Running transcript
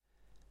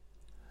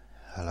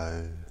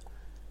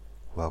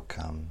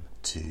welcome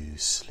to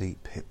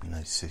Sleep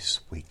Hypnosis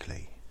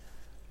Weekly.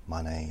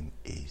 My name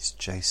is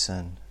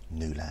Jason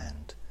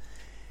Newland,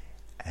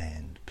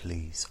 and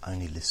please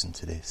only listen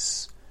to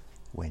this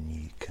when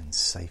you can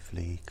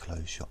safely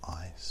close your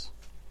eyes.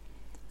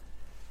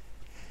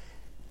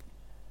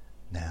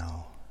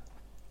 Now,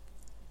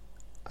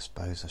 I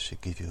suppose I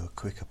should give you a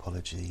quick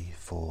apology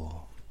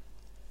for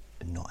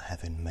not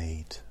having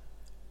made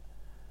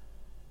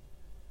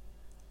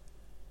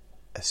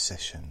a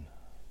session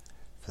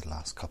for the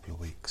last couple of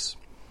weeks.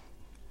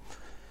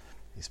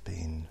 It's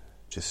been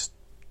just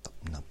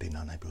not been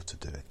unable to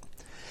do it,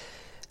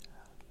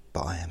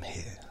 but I am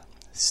here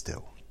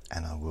still,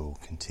 and I will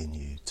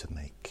continue to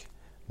make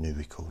new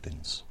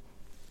recordings,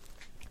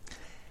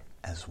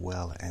 as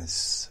well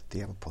as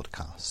the other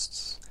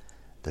podcasts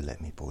that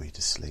Let Me Bore You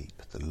to Sleep.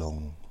 They're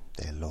long,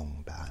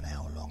 about an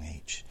hour long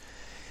each.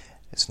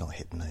 It's not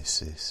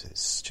hypnosis,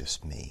 it's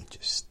just me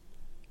just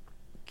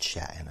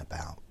chatting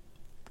about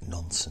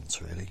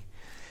nonsense, really.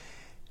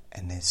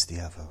 And there's the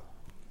other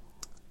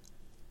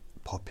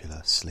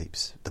popular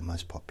sleeps. The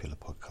most popular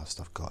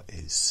podcast I've got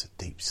is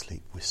Deep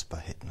Sleep Whisper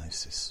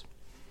Hypnosis,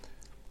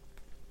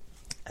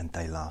 and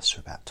they last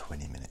for about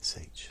 20 minutes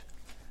each,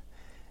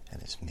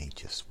 and it's me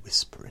just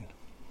whispering.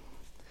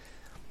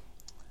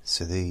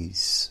 So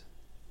these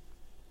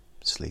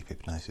Sleep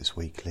Hypnosis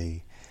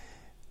Weekly,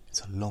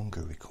 it's a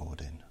longer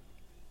recording,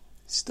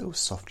 still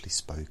softly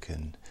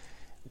spoken,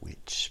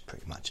 which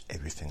pretty much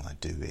everything I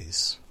do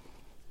is.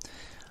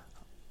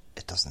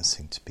 It doesn't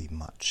seem to be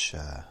much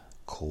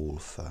call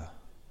for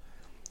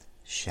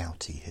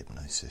shouty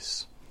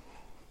hypnosis,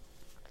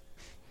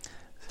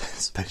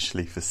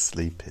 especially for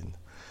sleeping.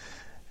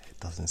 It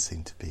doesn't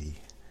seem to be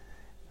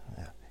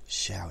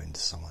shouting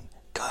to someone,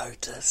 "Go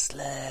to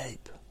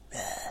sleep,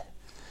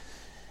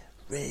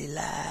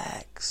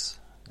 relax."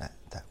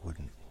 That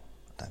wouldn't.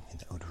 I don't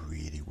think that would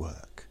really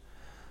work.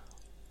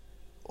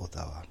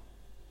 Although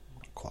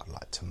I'd quite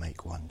like to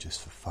make one just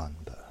for fun,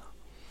 but.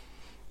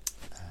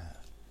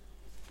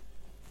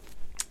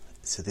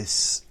 So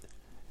this,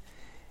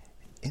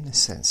 in a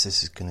sense,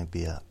 this is going to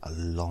be a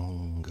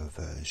longer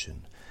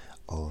version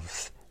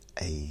of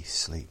a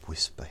sleep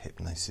whisper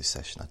hypnosis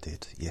session I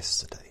did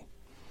yesterday.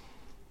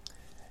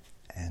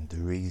 And the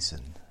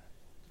reason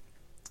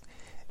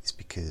is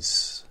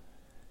because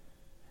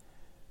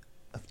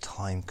of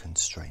time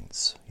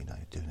constraints.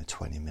 Doing a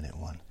 20-minute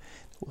one,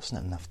 there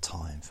wasn't enough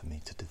time for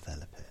me to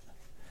develop it.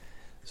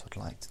 So I'd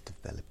like to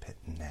develop it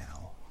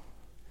now.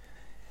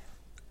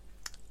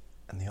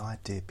 And the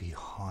idea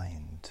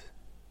behind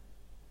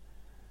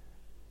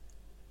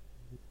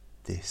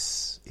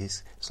this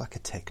is, it's like a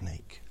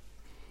technique,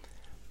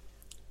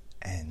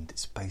 and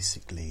it's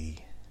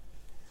basically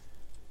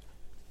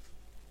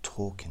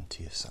talking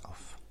to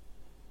yourself,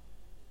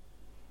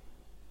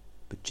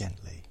 but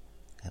gently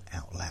and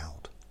out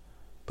loud,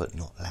 but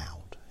not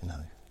loud,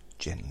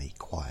 gently,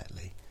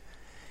 quietly.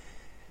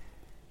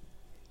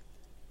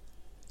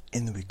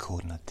 In the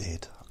recording I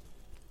did,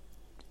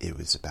 it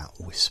was about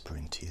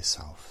whispering to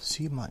yourself,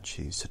 so you might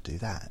choose to do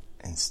that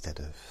instead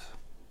of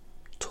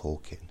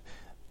talking.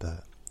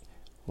 But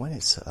when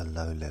it's at a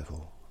low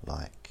level,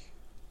 like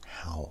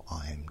how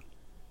I'm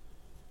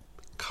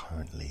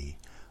currently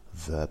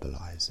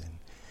verbalizing,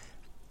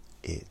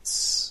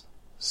 it's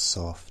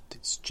soft,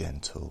 it's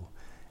gentle,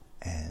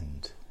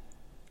 and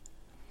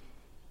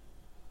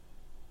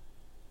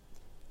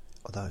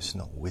although it's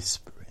not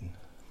whispering,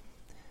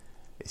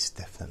 it's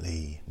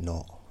definitely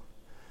not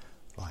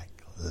like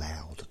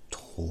loud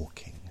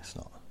talking. It's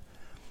not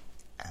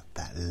at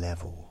that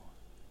level.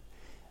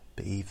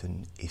 But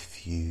even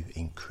if you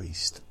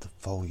increased the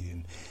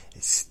volume,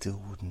 it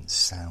still wouldn't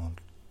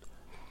sound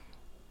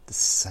the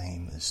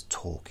same as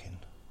talking,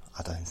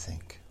 I don't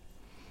think.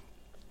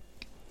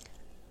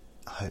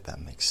 I hope that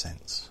makes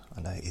sense.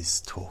 I know it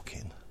is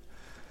talking.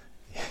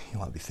 You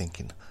might be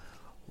thinking,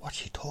 what's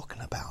she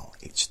talking about?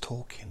 It's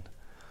talking.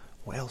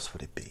 What else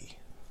would it be?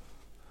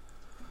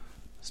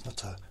 It's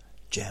not a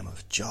jam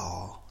of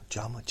jar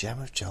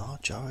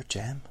of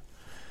jam.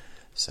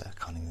 So I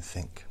can't even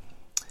think.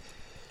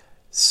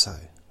 So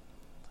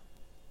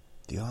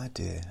the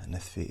idea and the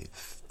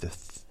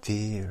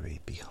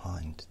theory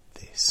behind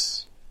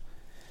this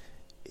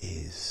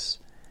is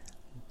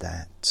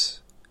that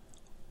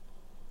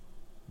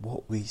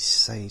what we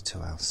say to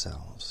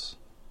ourselves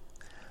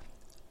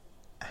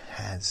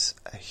has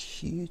a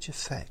huge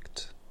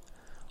effect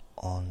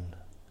on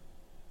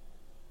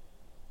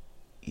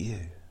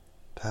you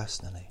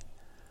personally.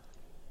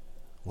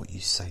 What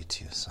you say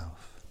to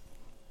yourself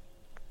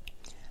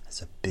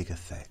has a big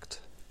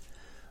effect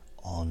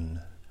on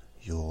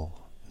your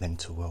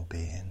mental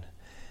well-being,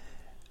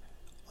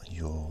 on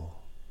your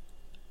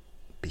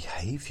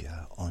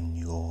behaviour, on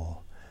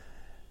your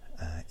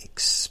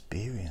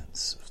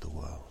experience of the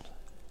world.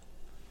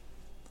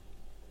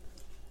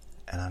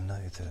 And I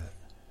know that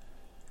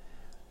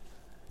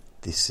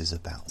this is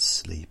about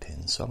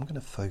sleeping, so I'm going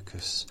to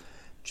focus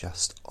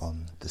just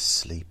on the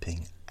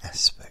sleeping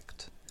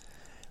aspect.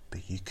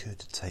 But you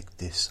could take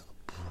this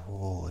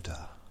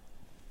broader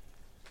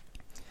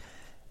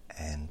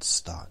and and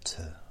start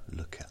to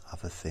look at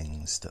other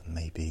things that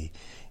maybe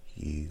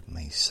you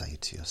may say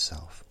to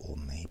yourself, or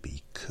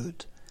maybe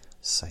could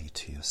say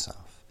to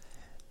yourself,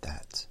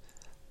 that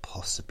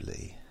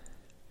possibly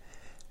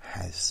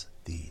has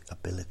the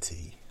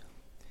ability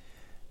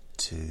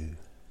to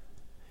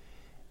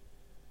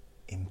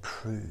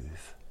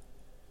improve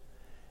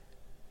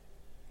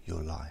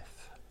your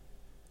life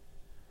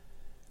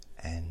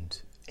and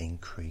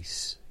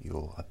increase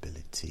your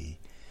ability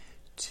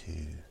to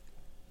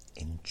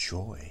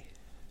enjoy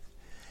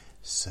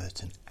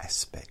certain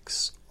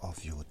aspects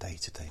of your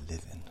day-to-day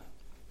living.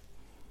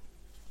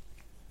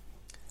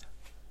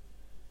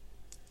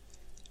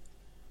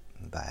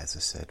 But as I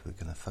said, we're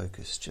going to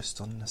focus just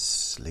on the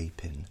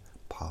sleeping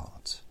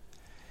part.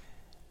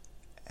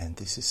 And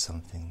this is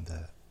something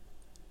that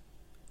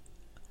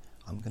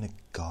I'm going to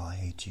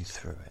guide you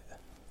through it.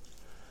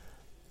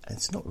 And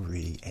it's not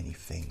really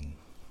anything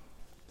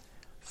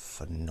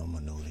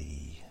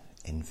phenomenally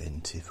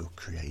inventive or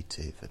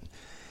creative, and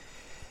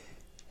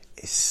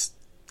it's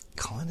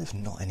kind of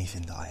not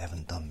anything that I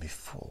haven't done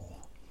before,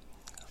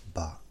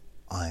 but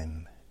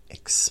I'm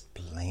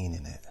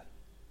explaining it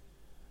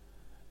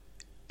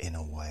in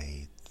a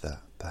way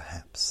that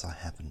perhaps I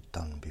haven't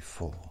done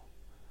before,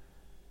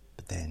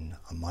 but then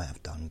I might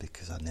have done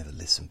because I never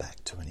listen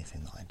back to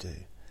anything that I do.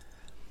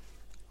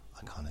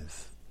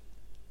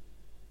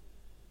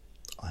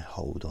 I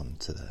hold on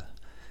to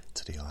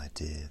the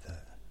idea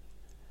that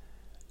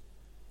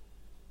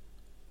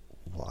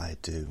what I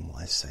do and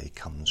what I say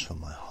comes from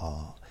my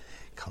heart,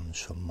 comes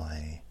from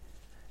my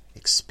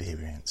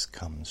experience,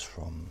 comes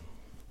from,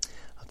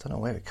 I don't know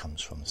where it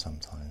comes from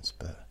sometimes,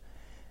 but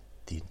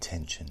the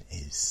intention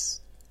is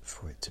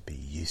for it to be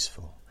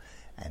useful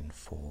and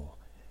for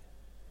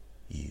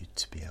you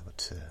to be able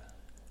to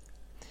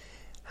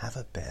have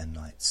a better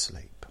night's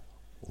sleep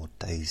or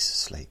day's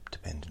sleep,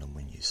 depending on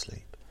when you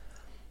sleep.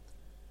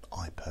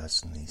 I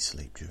personally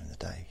sleep during the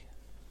day,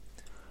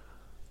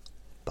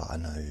 but I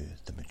know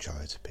the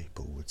majority of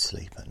people would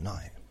sleep at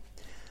night.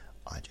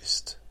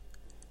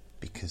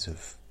 Because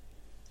of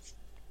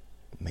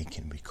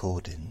making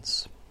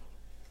recordings,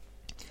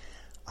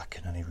 I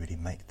can only really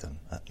make them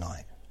at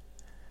night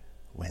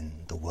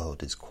when the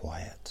world is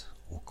quiet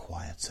or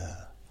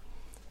quieter.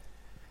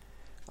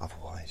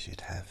 Otherwise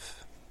you'd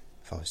have,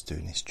 if I was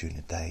doing this during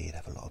the day, you'd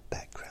have a lot of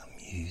background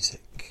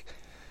music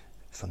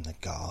from the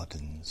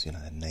gardens, the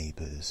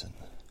neighbours and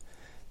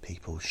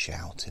people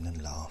shouting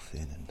and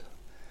laughing and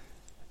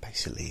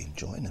basically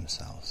enjoying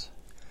themselves,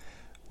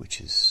 which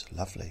is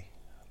lovely,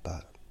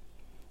 but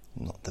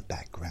not the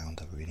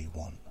background I really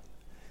want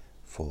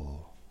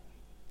for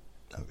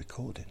a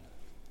recording.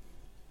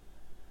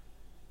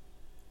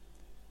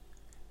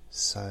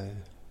 So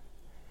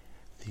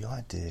the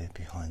idea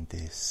behind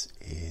this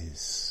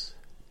is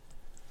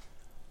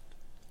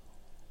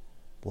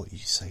what you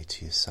say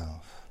to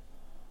yourself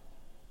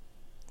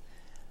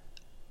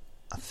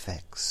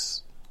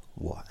affects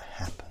what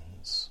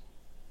happens,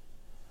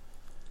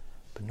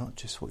 but not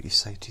just what you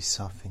say to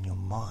yourself in your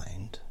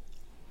mind,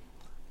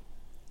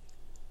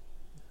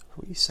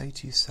 what you say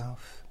to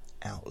yourself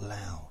out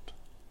loud.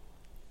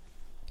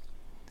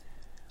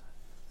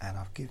 And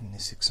I've given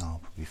this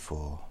example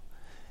before.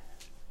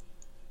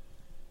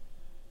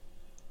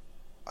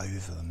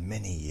 Over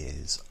many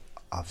years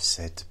I've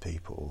said to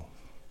people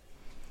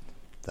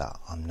that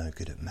I'm no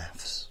good at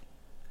maths.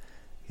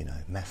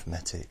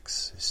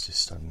 Mathematics is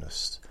just,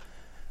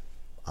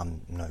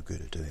 I'm no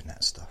good at doing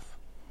that stuff.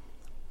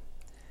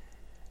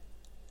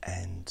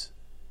 And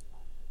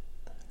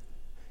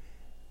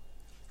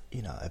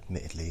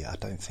admittedly, I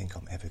don't think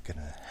I'm ever going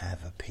to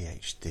have a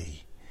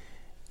PhD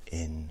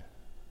in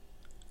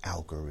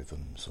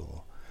algorithms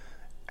or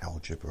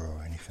algebra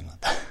or anything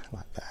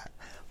like that.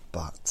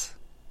 But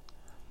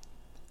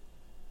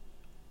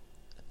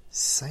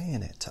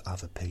saying it to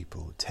other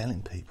people,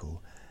 telling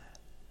people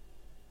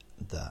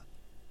that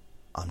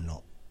I'm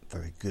not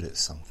very good at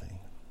something,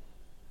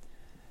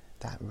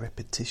 that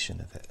repetition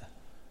of it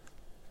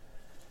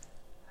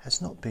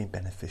has not been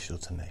beneficial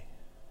to me.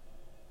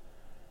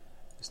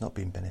 It's not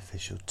been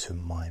beneficial to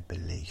my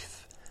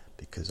belief,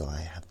 because I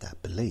have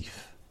that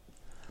belief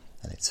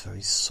and it's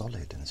very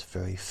solid and it's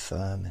very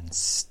firm and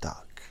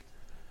stuck,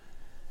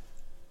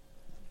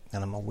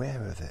 and I'm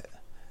aware of it,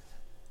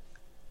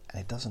 and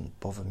it doesn't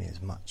bother me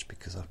as much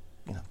because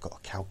I've got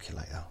a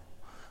calculator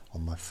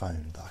on my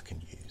phone that I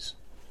can use.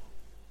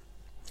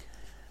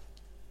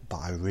 But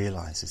I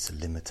realise it's a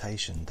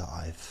limitation that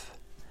I've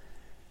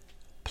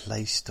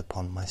placed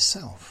upon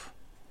myself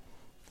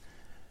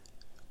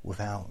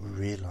without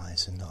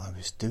realising that I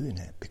was doing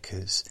it,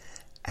 because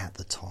at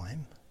the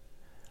time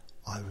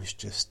I was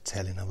just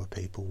telling other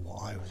people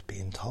what I was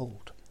being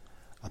told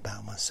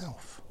about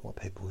myself, what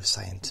people were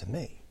saying to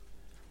me,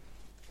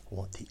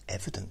 what the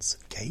evidence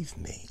gave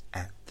me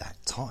at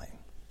that time.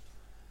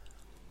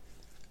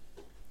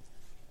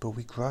 But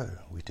we grow,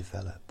 we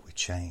develop, we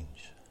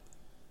change.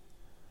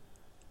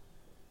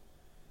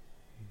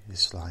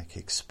 It's like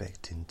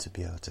expecting to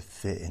be able to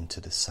fit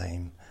into the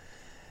same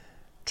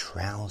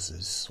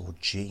trousers or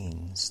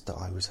jeans that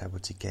I was able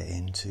to get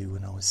into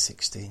when I was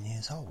 16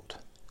 years old.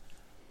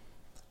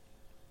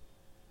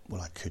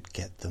 Well, I could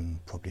get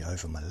them probably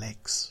over my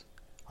legs,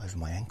 over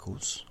my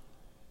ankles,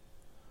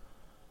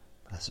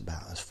 but that's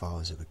about as far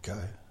as it would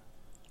go.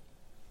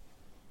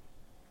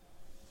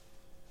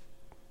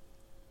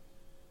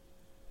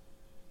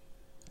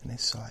 And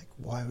it's like,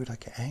 why would I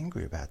get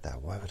angry about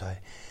that? Why would I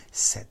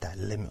set that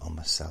limit on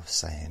myself,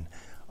 saying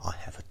I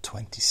have a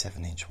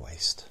 27-inch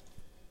waist,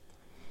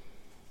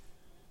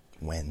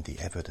 when the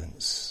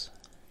evidence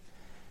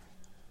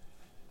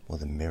or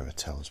the mirror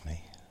tells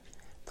me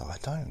that I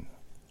don't?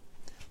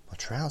 My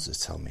trousers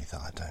tell me that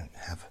I don't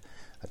have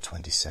a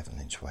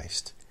 27-inch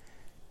waist.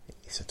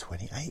 It's a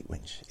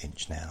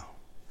 28-inch now,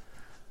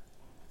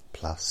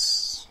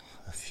 plus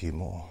a few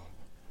more.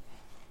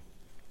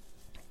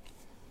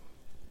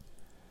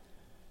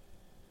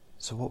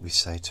 So what we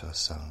say to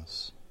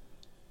ourselves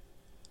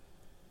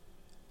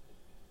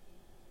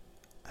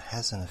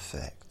has an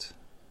effect.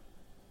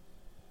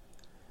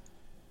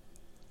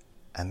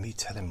 And me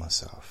telling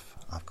myself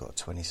I've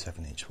got a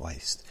 27-inch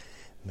waist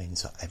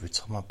means that every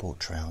time I bought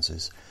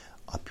trousers,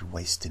 I'd be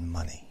wasting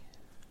money.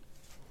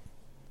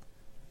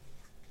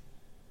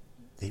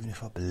 Even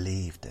if I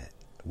believed it,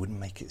 it wouldn't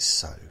make it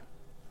so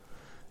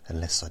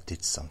unless I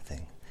did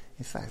something.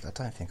 In fact, I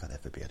don't think I'd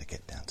ever be able to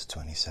get down to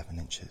 27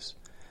 inches,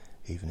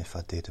 even if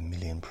I did 1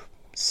 million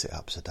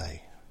sit-ups a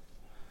day.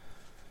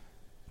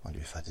 Mind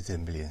you, if I did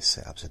 1 million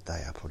sit-ups a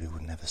day, I probably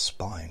wouldn't have a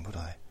spine, would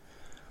I?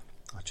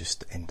 I'd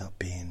just end up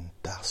being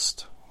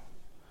dust.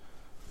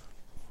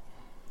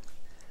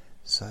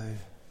 So,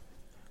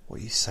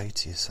 what you say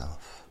to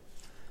yourself,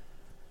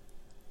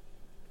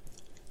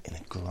 in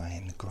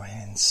a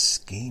grand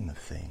scheme of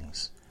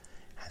things,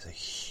 has a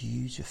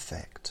huge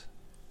effect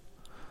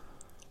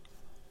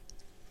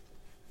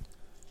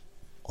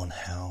on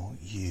how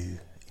you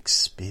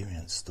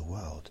experience the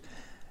world,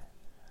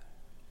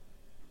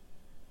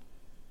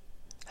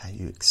 how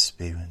you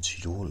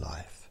experience your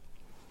life,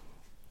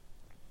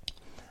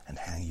 and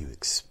how you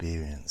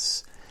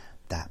experience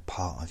that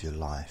part of your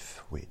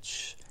life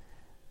which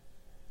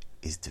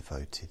is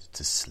devoted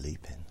to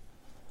sleeping,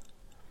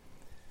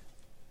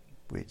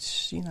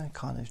 which,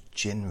 kind of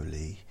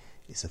generally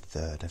is a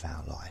third of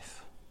our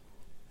life.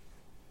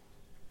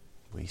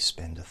 We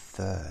spend a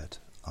third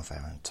of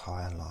our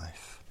entire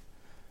life,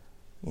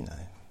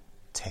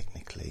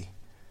 technically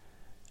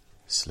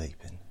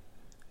sleeping.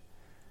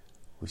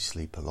 We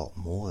sleep a lot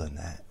more than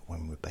that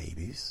when we're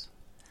babies,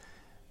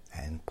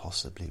 and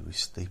possibly we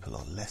sleep a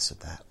lot less of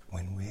that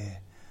when we're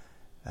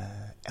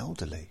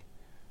elderly.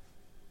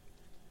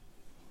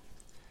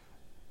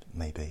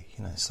 Maybe,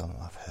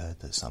 I've heard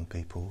that some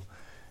people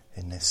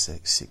in their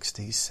 60s,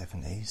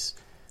 70s,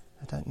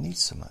 they don't need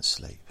so much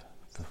sleep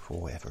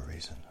for whatever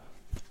reason.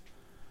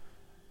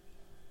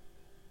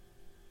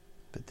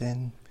 But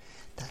then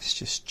that's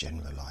just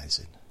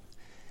generalising.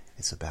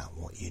 It's about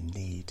what you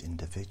need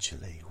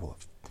individually, what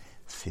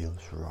feels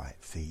right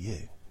for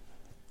you.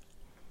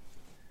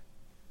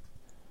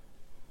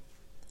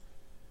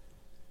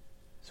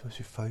 So as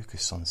we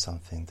focus on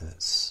something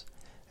that's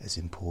as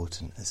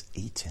important as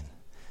eating,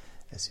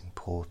 as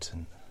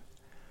important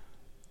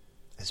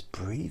as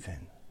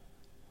breathing,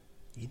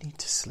 you need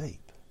to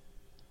sleep.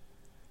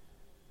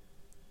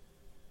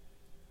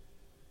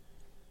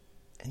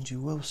 And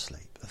you will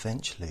sleep.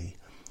 Eventually,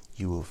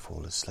 you will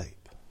fall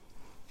asleep.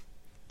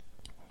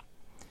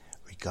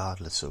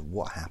 Regardless of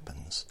what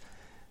happens,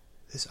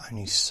 there's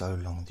only so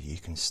long that you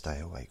can stay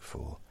awake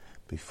for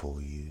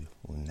before you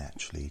will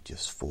naturally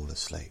just fall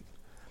asleep.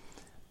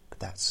 But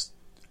that's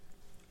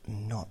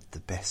not the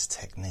best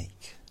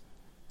technique.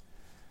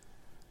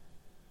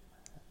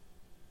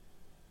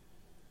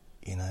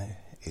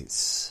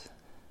 It's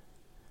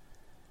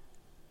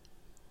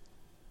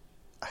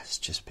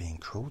just being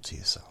cruel to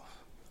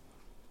yourself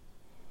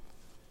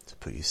to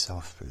put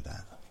yourself through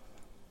that.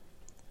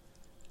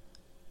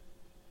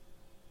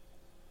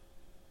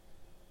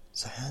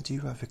 So how do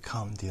you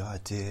overcome the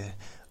idea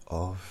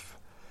of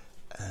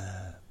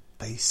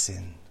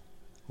basing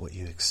what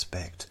you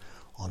expect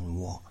on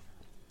what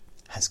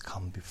has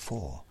come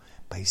before,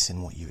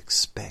 basing what you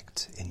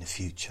expect in the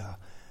future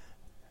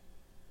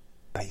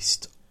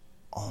based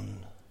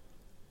on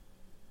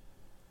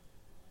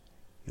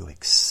your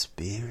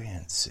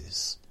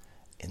experiences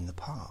in the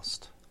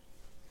past?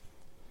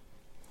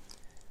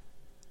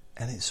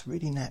 And it's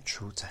really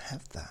natural to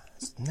have that.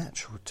 It's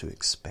natural to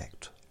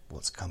expect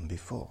what's come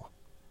before.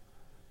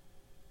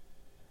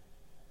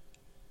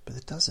 But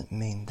it doesn't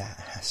mean that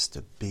has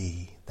to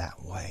be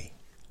that way.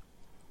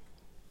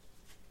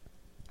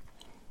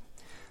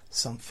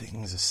 Some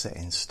things are set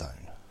in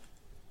stone,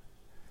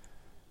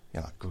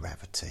 like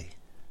gravity.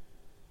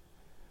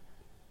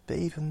 But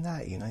even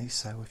that, you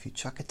say, well, if you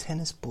chuck a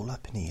tennis ball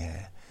up in the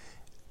air,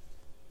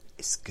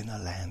 it's going to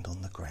land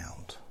on the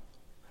ground.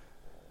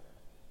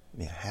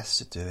 It has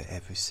to do it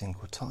every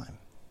single time.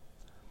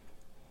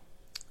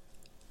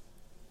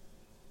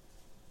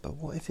 But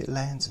what if it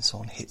lands and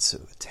someone hits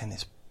it with a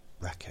tennis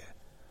racket?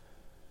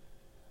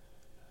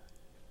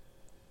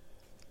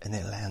 and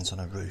it lands on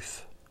a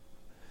roof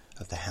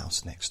of the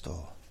house next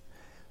door.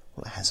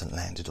 Well, it hasn't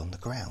landed on the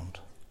ground.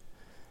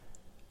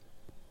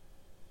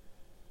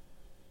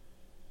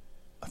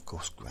 Of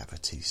course,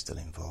 gravity's still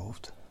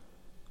involved.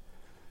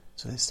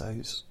 So there's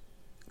those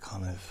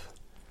kind of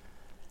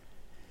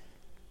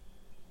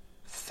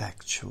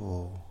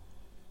factual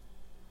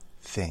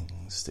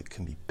things that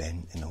can be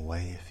bent in a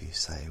way if you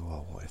say,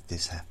 well, what if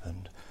this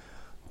happened?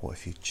 What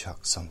if you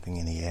chucked something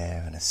in the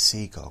air and a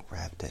seagull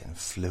grabbed it and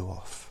flew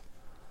off?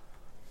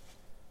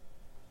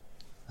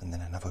 And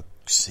then another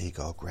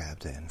seagull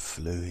grabbed it and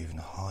flew even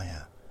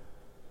higher.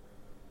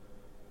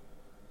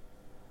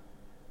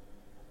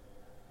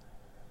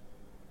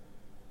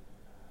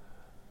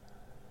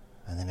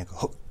 And then it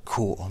got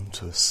caught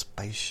onto a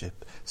space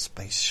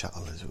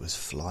shuttle as it was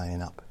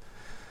flying up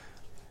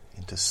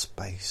into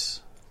space.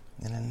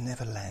 And it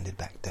never landed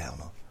back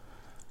down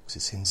because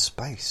it's in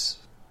space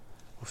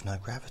with no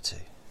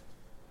gravity.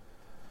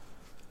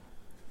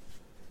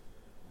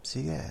 So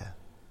yeah,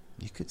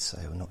 you could say,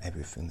 well, not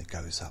everything that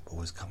goes up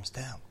always comes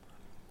down.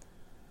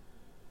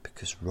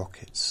 Because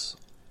rockets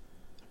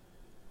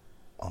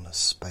on a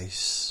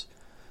space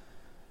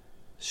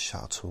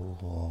shuttle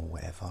or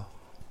whatever,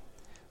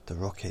 the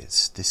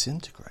rockets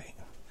disintegrate.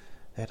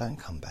 They don't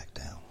come back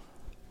down.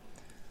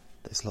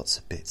 There's lots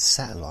of bits.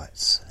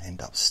 Satellites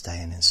end up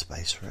staying in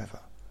space forever.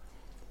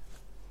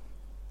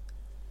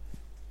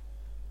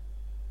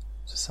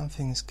 So some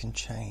things can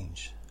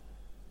change.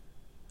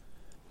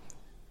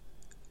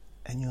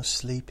 And your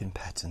sleeping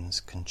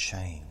patterns can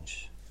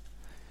change.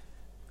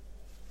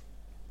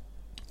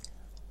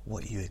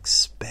 What you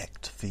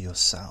expect for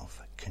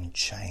yourself can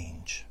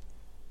change.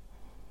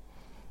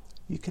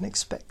 You can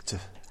expect to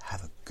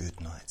have a good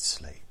night's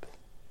sleep.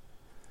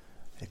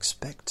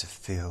 Expect to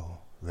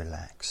feel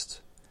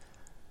relaxed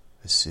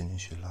as soon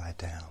as you lie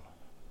down.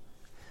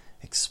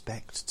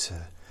 Expect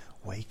to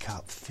wake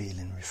up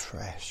feeling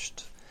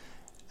refreshed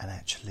and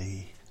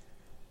actually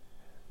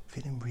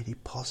feeling really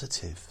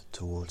positive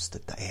towards the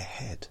day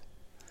ahead,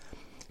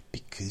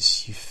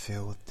 because you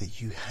feel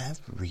that you have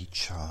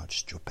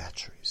recharged your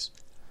batteries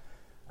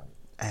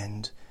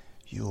and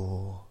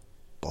your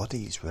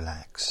body's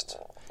relaxed,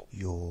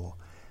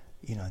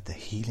 the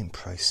healing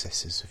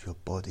processes of your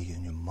body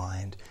and your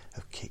mind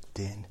have kicked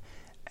in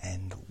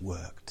and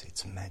worked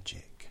its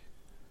magic.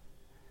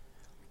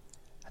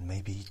 And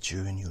maybe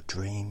during your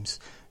dreams,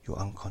 your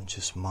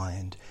unconscious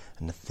mind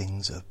and the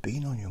things that have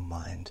been on your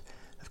mind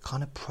have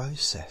kind of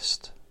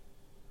processed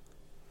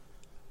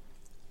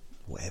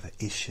whatever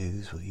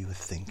issues that you were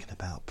thinking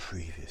about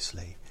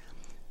previously.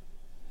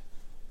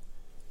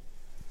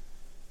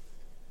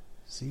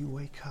 So you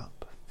wake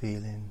up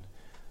feeling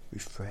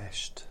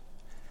refreshed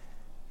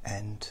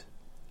and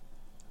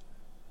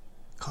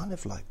kind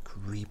of like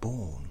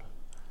reborn.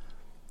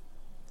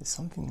 It's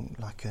something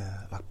like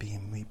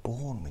being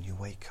reborn when you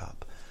wake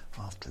up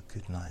after a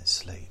good night's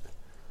sleep.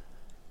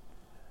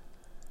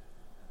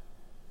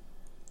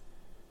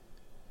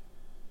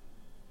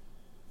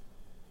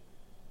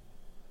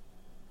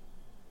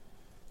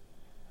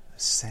 A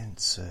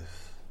sense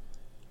of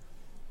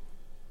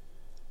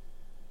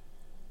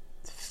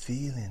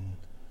feeling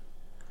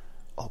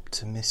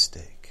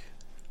optimistic,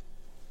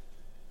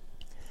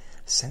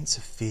 a sense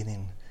of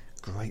feeling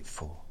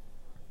grateful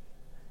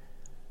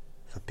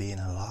for being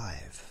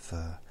alive,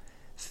 for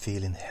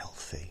feeling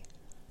healthy.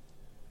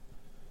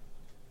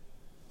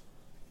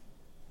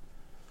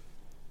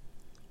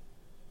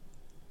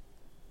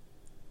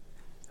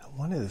 And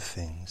one of the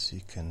things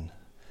you can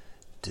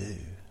do,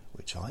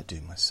 which I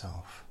do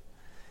myself,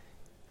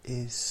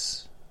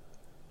 is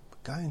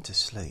going to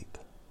sleep.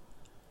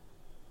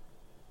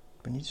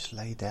 When you just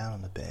lay down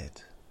on the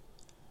bed,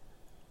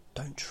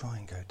 don't try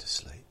and go to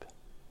sleep.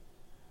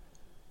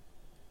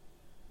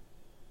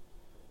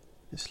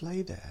 Just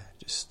lay there,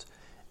 just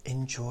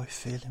enjoy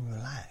feeling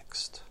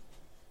relaxed.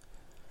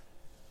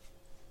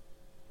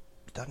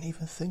 Don't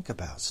even think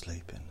about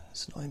sleeping.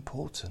 It's not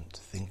important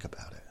to think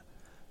about it.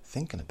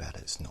 Thinking about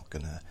it's not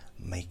going to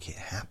make it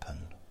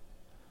happen,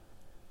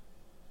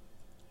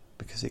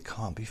 because it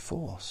can't be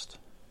forced.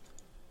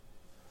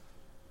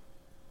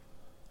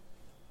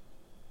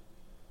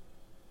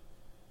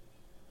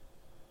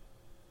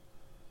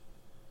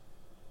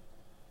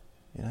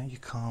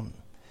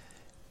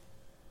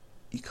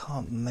 You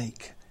can't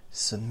make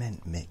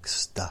cement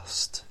mix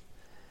dust.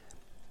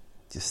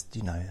 Just,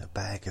 a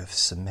bag of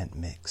cement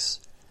mix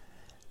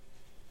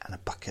and a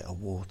bucket of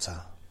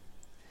water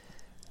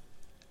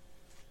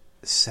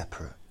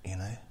separate,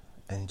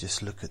 and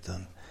just look at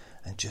them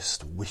and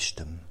just wish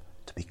them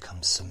to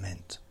become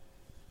cement.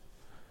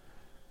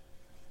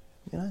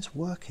 It's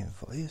working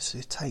for you. So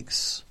it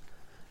takes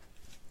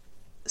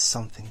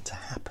something to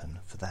happen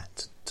for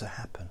that to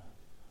happen.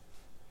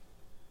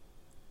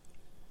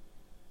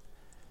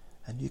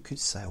 And you could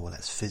say, well,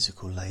 that's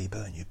physical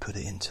labour, and you put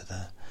it into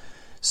the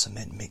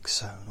cement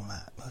mixer and all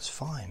that. That's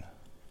fine.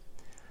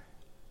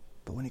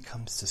 But when it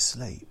comes to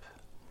sleep,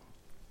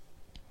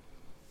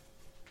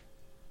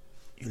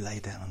 you lay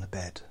down on the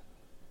bed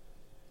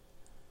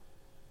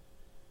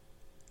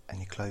and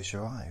you close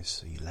your eyes.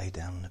 So you lay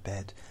down on the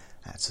bed,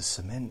 that's a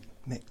cement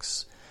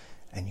mix,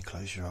 and you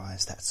close your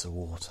eyes, that's the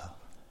water.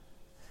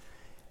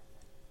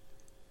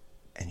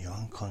 And your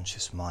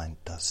unconscious mind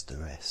does the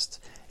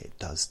rest. It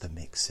does the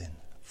mixing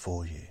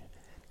for you.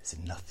 There's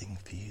nothing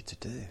for you to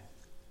do.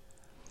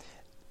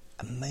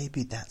 And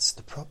maybe that's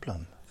the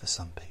problem for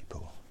some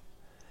people.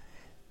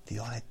 The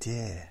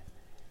idea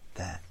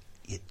that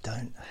you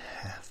don't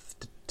have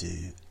to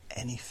do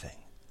anything.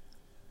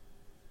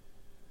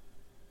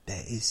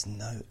 There is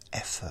no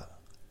effort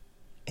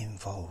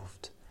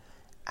involved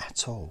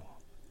at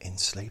all in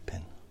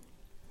sleeping.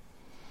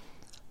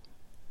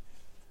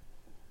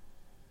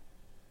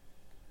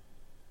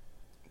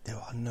 There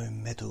are no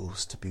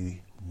medals to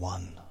be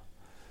won.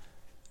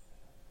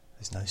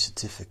 There's no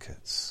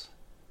certificates.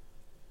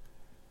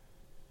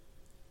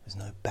 There's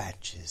no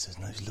badges. There's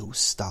no little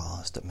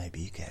stars that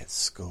maybe you get at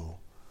school.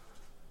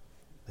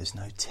 There's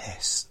no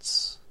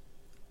tests.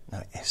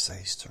 No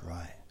essays to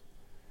write.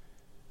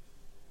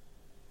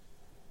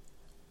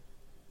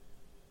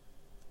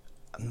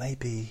 And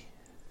maybe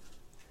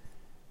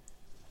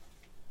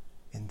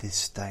in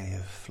this day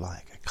of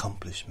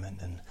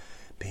accomplishment and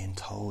being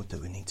told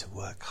that we need to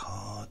work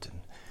hard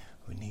and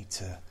we need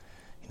to,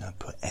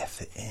 put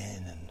effort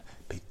in and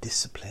be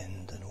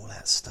disciplined and all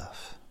that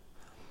stuff.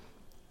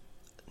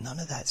 None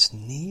of that's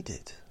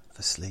needed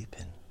for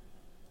sleeping.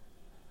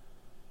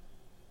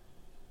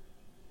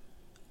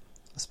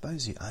 I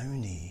suppose the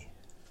only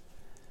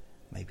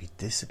maybe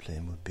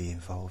discipline would be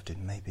involved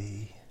in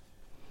maybe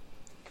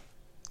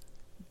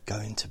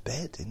going to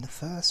bed in the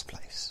first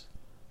place.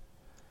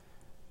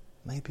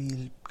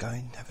 Maybe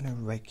having a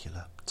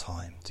regular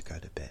time to go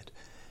to bed.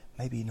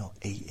 Maybe not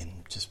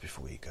eating just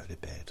before you go to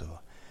bed, or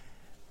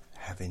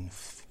having,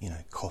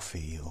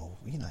 coffee, or,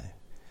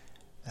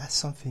 that's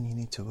something you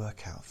need to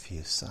work out for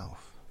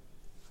yourself.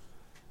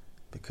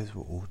 Because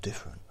we're all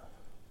different.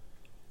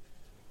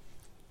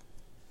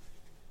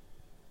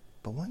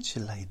 But once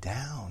you lay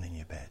down in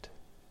your bed,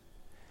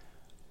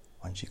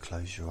 once you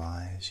close your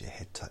eyes, your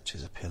head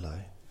touches a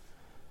pillow,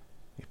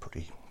 you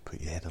probably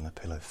put your head on a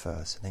pillow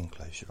first and then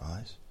close your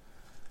eyes.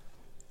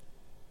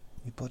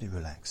 Your body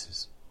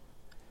relaxes.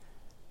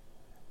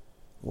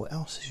 What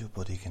else is your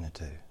body going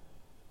to do?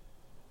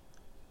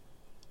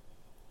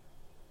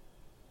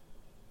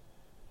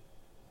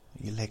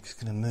 Your legs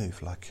going to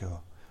move like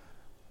you're,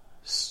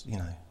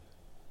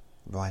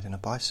 riding a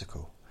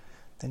bicycle.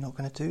 They're not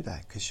going to do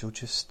that because you're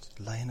just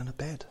laying on a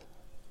bed.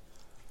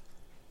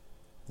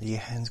 Your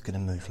hand's going to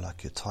move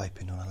like you're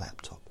typing on a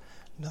laptop.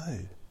 No,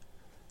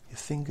 your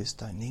fingers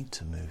don't need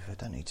to move. They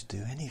don't need to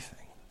do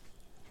anything.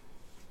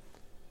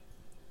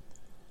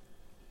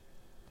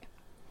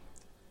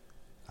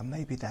 And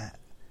maybe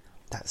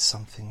that's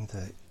something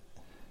that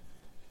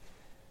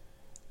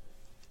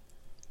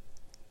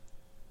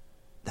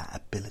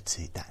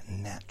ability, that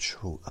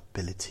natural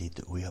ability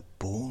that we are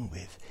born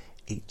with.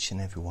 Each and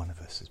every one of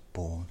us is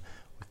born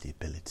with the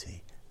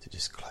ability to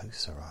just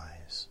close our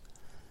eyes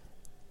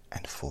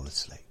and fall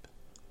asleep.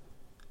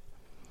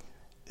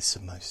 It's the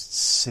most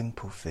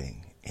simple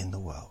thing in the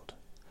world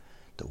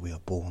that we are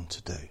born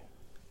to do.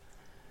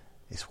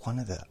 It's one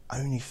of the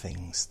only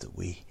things that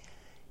we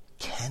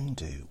can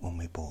do when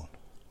we're born.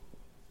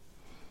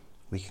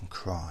 We can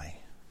cry.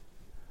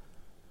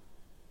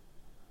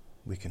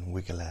 We can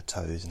wiggle our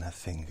toes and our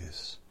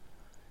fingers.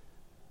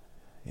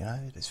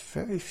 There's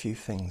very few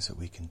things that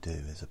we can do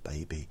as a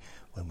baby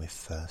when we're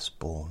first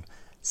born.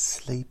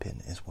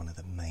 Sleeping is one of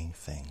the main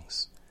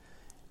things.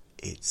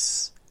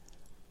 It's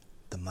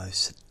the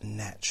most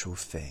natural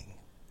thing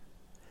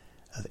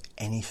of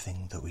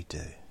anything that we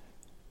do.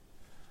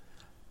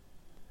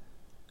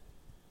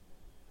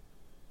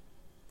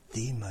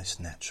 The most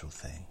natural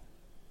thing.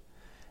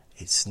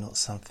 It's not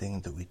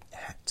something that we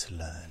had to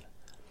learn.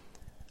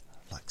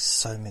 Like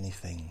so many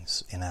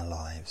things in our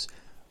lives,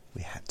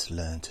 we had to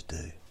learn to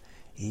do.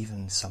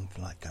 Even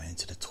something like going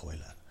to the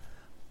toilet,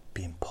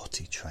 being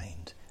potty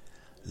trained,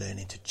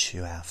 learning to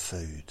chew our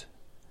food,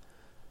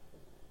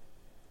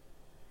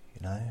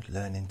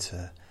 learning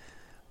to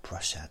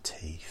brush our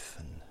teeth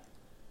and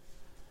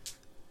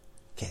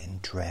getting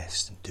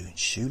dressed and doing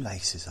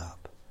shoelaces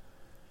up,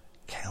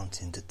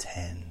 counting to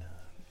 10,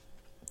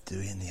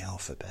 doing the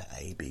alphabet,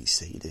 A, B,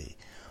 C, D,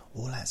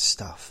 all that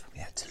stuff we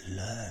had to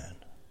learn.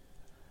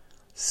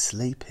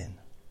 Sleeping,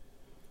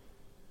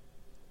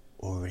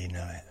 already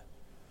know it.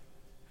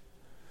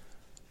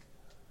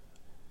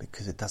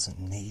 Because it doesn't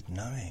need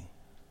knowing.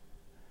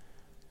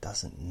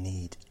 Doesn't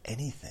need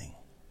anything.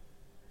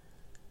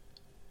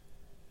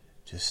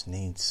 Just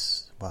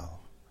needs, the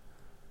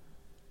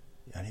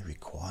only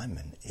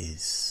requirement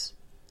is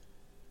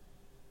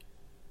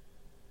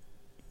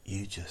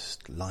you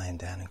just lying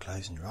down and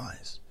closing your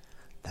eyes.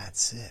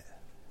 That's it.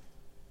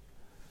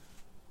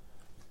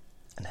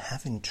 And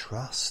having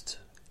trust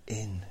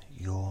in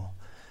your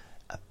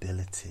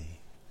ability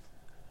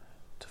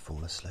to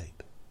fall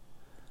asleep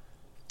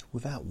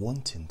without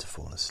wanting to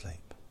fall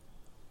asleep,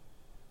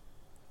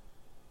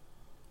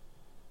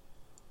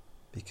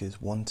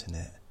 because wanting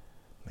it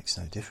makes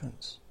no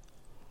difference.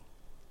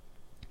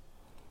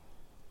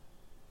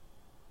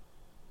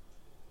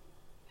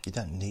 You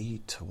don't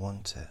need to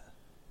want it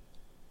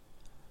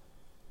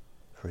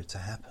for it to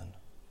happen.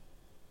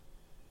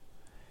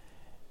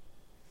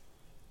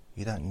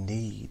 You don't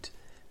need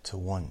to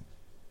want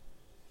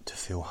to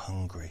feel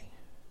hungry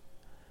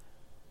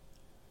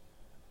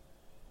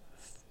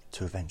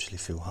to eventually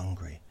feel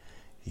hungry.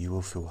 You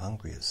will feel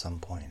hungry at some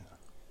point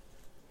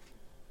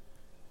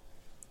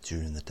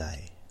during the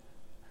day.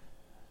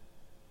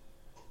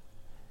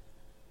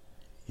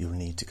 You'll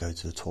need to go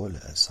to the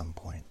toilet at some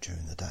point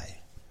during the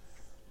day,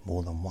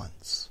 more than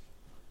once.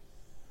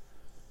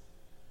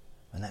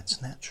 And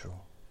that's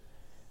natural.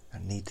 You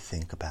don't need to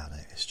think about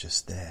it, it's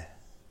just there.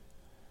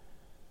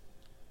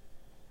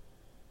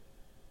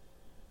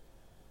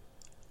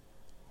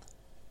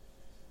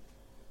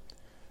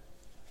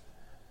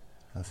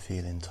 And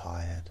feeling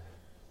tired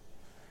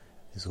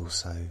is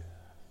also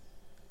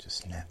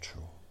just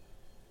natural.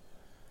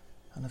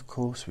 And of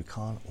course we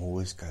can't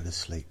always go to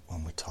sleep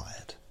when we're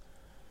tired,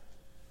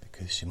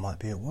 because you might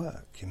be at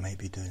work, you may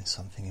be doing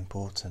something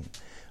important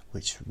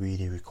which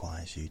really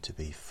requires you to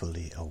be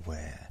fully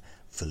aware,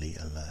 fully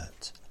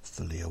alert,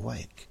 fully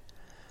awake.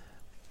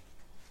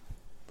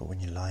 But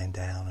when you're lying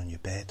down on your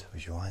bed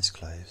with your eyes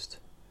closed,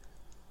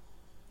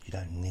 you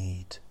don't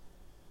need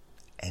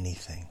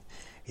anything.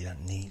 You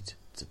don't need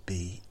to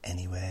be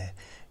anywhere.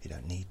 You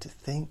don't need to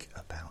think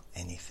about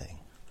anything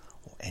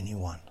or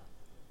anyone.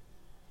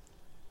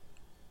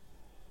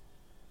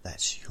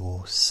 That's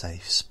your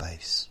safe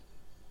space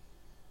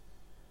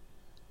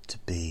to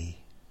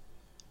be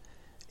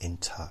in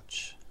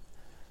touch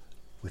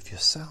with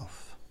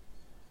yourself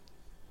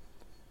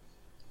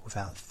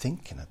without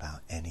thinking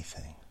about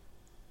anything.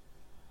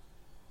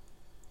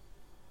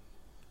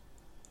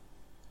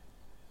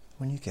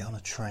 When you get on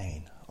a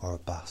train or a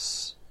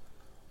bus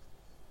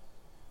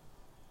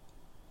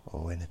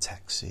or in a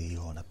taxi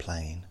or on a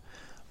plane,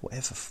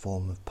 whatever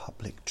form of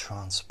public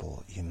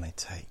transport you may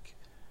take,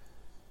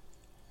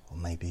 or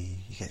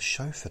maybe you get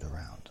chauffeured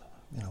around,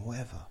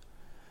 whatever.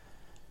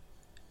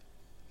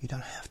 You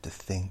don't have to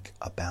think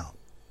about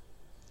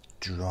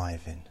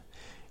driving.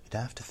 You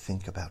don't have to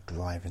think about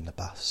driving the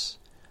bus.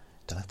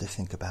 You don't have to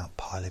think about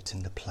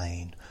piloting the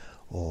plane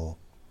or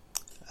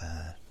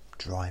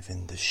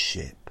driving the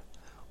ship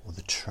or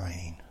the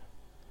train.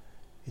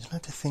 You don't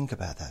have to think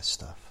about that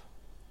stuff.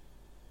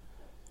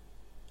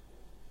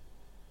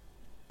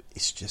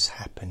 It's just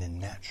happening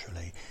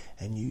naturally,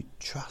 and you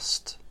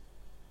trust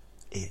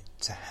it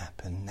to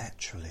happen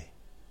naturally.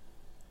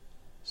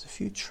 So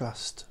if you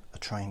trust a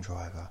train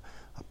driver,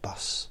 a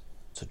bus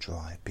to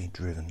be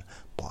driven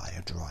by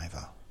a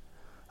driver,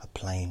 a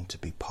plane to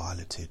be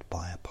piloted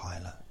by a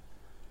pilot,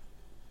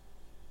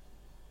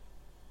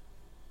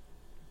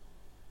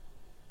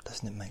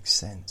 doesn't it make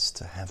sense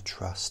to have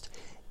trust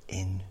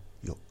in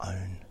your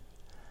own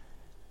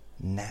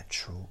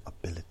natural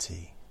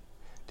ability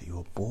that you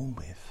were born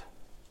with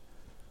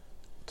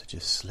to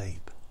just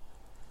sleep?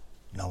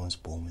 No one's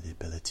born with the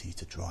ability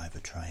to drive a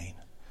train.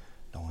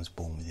 No one's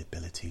born with the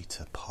ability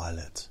to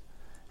pilot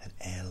an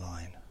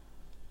airline.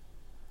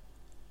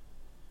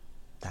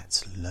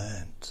 That's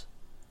learnt.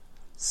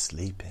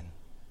 Sleeping.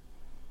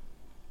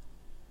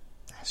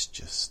 It's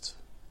just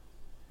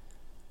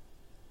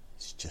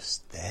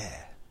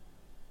there.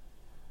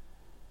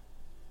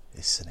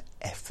 It's an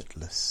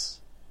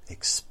effortless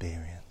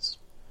experience.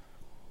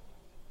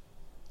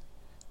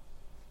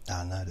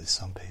 Now I know that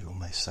some people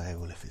may say,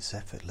 well, if it's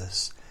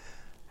effortless,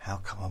 how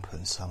come I'm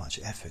putting so much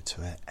effort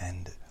to it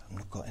and I'm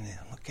not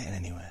getting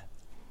anywhere?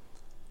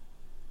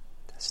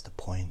 That's the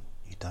point.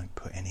 You don't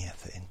put any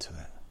effort into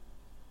it.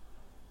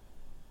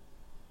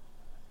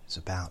 It's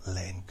about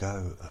letting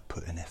go of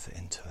putting effort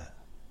into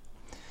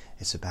it.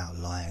 It's about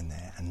lying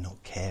there and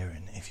not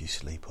caring if you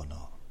sleep or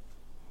not.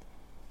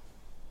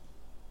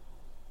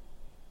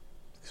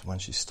 Because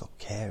once you stop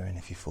caring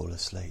if you fall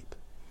asleep,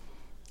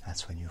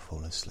 that's when you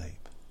fall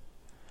asleep.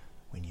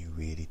 When you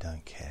really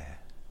don't care.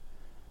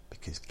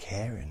 Because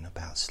caring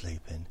about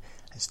sleeping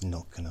is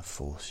not going to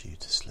force you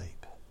to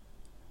sleep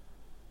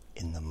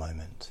in the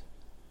moment.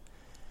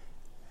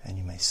 And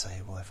you may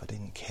say, well, if I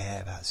didn't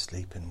care about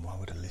sleeping, why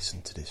would I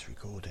listen to this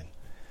recording?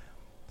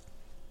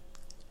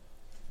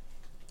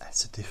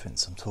 That's the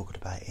difference. I'm talking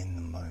about in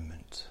the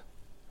moment.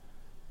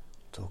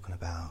 I'm talking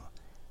about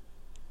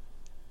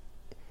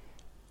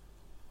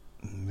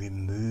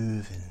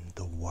removing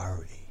the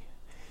worry,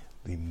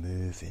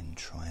 removing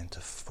trying to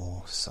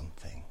force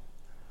something.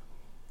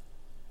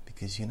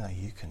 Because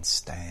you can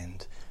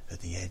stand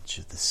at the edge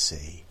of the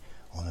sea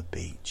on a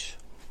beach.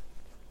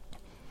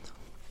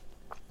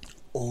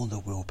 All the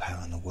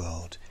willpower in the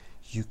world,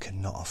 you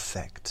cannot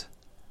affect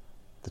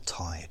the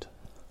tide.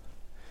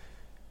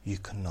 You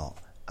cannot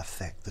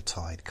affect the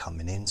tide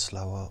coming in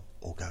slower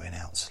or going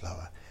out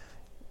slower.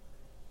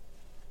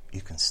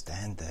 You can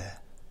stand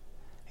there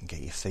and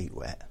get your feet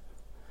wet,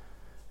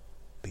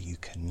 but you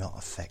cannot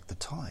affect the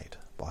tide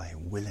by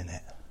willing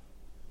it.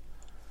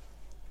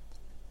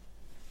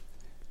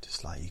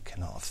 Just like you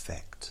cannot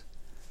affect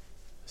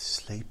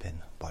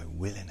sleeping by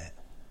willing it.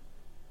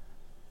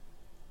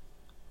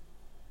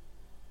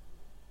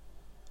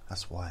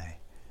 That's why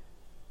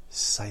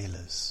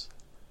sailors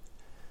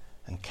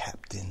and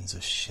captains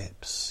of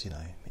ships,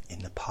 in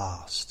the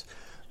past,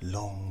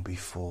 long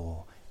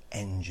before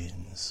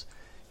engines,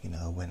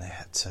 when they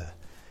had to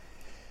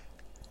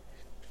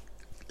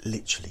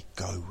literally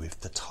go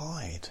with the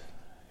tide,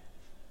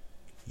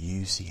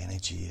 use the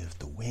energy of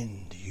the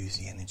wind, use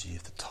the energy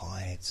of the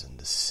tides and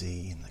the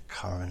sea and the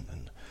current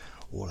and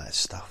all that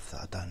stuff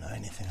that I don't know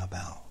anything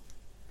about.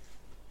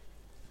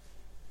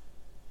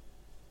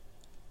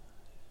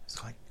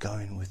 It's like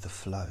going with the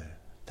flow.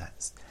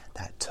 That's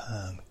that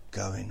term,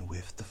 going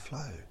with the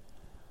flow.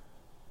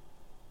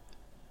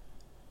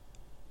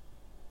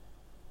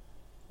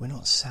 We're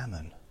not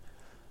salmon.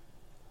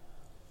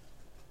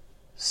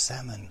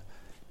 Salmon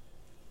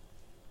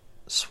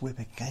swim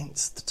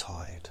against the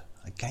tide,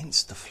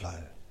 against the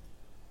flow.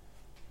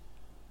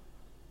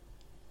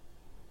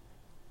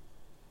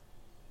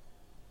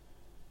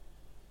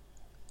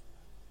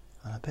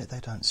 And I bet they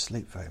don't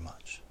sleep very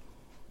much.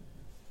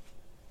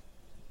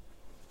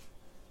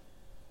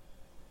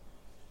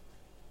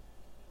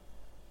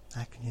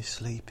 How can you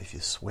sleep if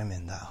you're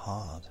swimming that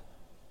hard?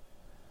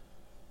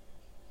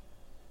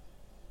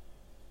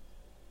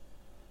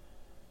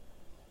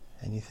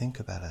 And you think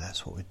about it,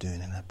 that's what we're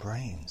doing in our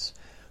brains.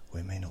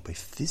 We may not be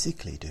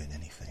physically doing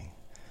anything,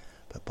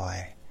 but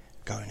by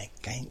going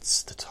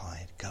against the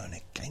tide, going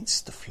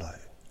against the flow,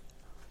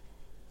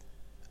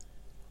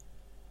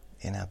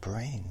 in our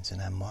brains,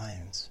 in our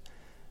minds,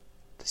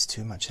 there's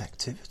too much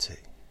activity,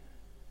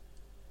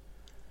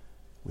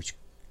 which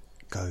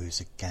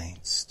goes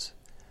against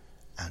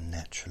our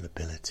natural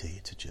ability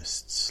to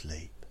just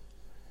sleep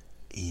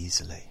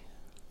easily.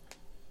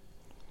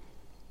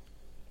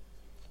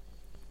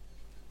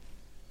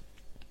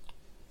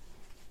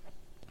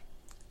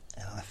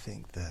 And I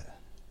think that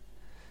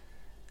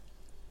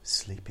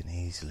sleeping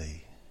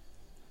easily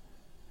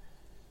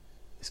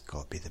has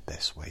got to be the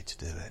best way to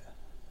do it.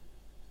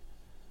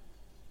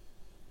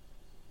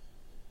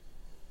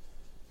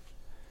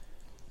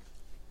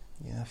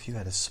 If you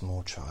had a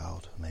small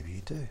child, maybe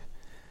you do,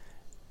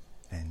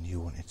 and you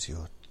wanted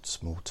your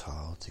small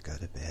child to go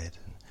to bed,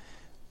 and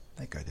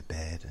they go to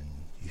bed, and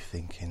you're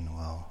thinking,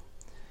 well,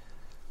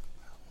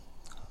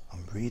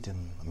 I'm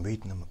reading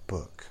them a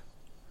book,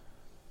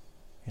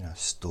 a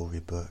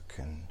storybook,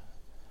 and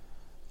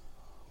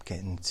I'm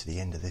getting to the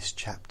end of this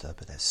chapter,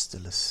 but they're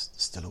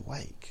still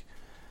awake,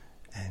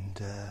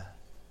 and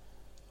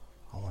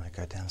I want to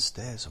go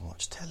downstairs and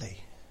watch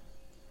telly.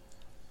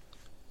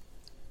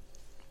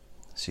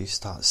 So you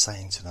start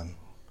saying to them,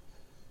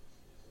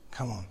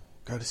 come on,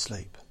 go to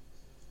sleep,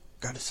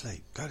 go to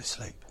sleep, go to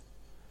sleep.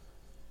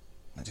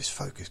 Now just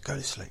focus, go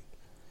to sleep.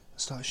 I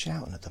start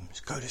shouting at them,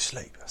 just go to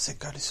sleep. I said,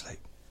 go to sleep.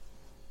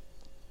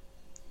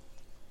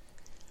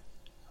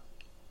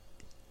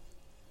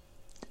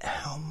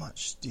 How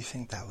much do you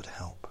think that would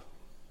help?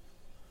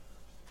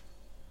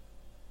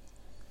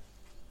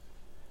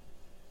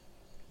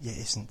 Yeah,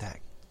 isn't that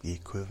the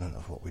equivalent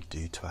of what we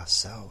do to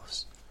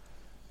ourselves?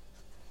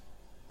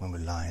 When we're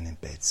lying in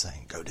bed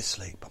saying, go to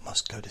sleep, I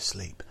must go to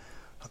sleep.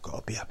 I've got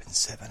to be up in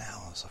 7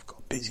 hours. I've got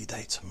a busy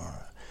day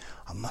tomorrow.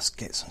 I must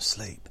get some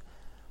sleep.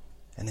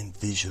 And then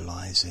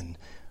visualizing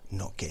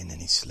not getting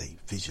any sleep,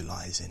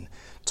 visualizing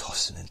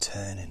tossing and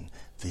turning,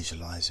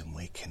 visualizing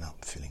waking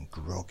up feeling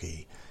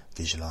groggy,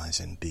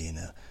 visualizing being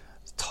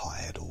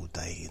tired all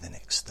day the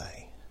next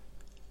day.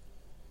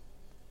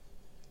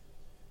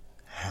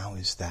 How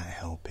is that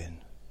helping?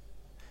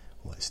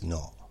 Well, it's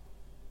not.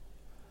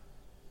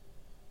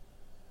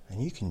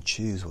 And you can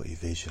choose what you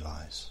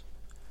visualize.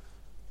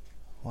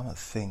 Why not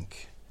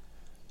think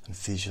and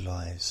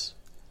visualize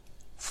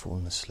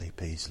falling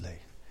asleep easily?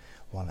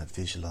 Why not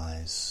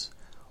visualize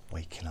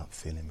waking up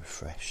feeling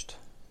refreshed?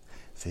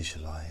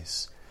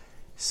 Visualize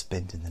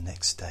spending the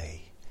next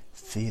day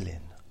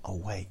feeling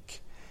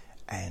awake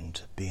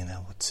and being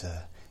able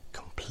to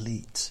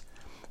complete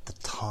the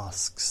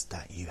tasks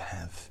that you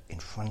have in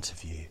front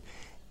of you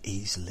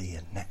easily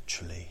and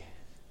naturally,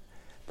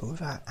 but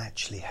without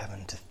actually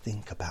having to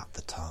think about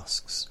the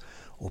tasks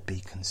or be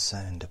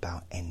concerned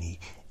about any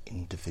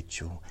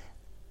individual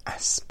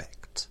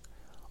aspect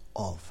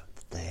of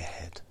the day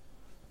ahead.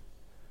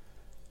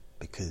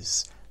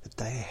 Because the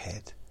day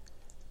ahead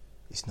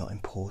is not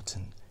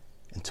important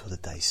until the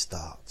day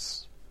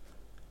starts.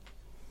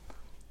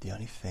 The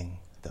only thing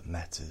that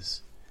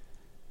matters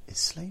is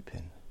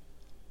sleeping.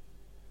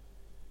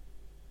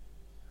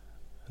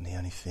 And the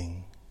only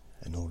thing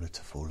in order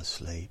to fall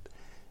asleep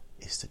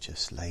is to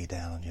just lay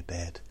down on your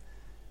bed,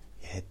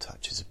 your head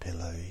touches a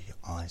pillow, your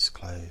eyes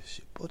close,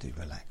 your body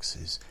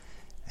relaxes,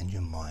 and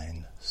your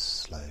mind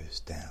slows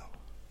down.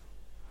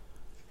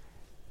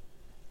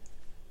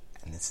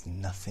 And there's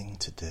nothing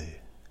to do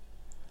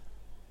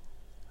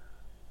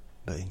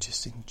but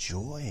just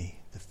enjoy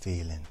the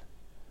feeling.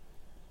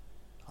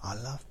 I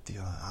love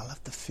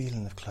the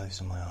feeling of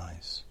closing my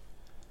eyes.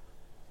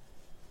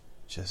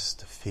 Just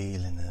the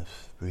feeling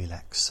of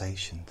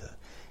relaxation that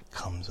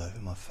comes over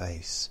my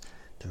face,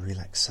 the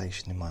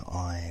relaxation in my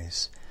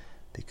eyes,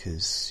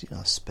 because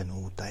I spend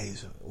all day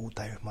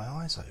with my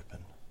eyes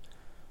open,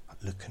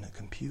 looking at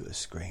computer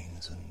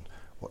screens and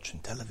watching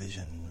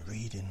television,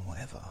 reading,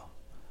 whatever.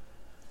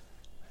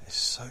 It's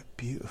so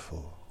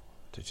beautiful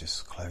to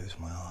just close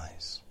my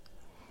eyes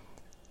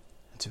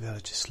and to be able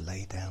to just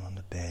lay down on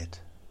the bed.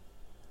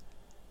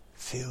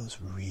 Feels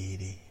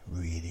really,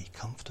 really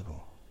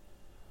comfortable.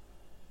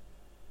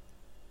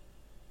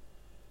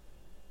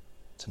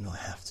 To not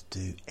have to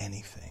do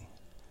anything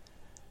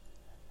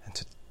and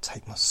to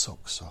take my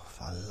socks off.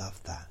 I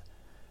love that.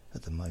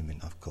 At the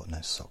moment I've got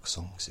no socks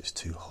on because it's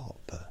too hot,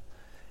 but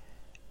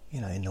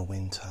in the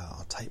winter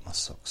I'll take my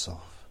socks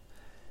off,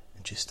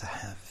 and just to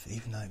have,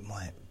 even though it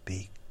might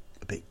be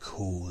a bit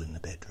cool in the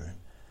bedroom,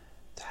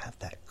 to have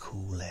that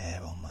cool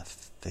air on my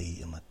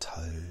feet and my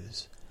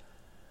toes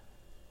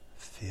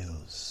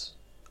feels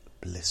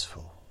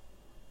blissful.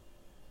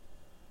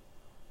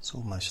 It's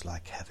almost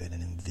like having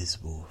an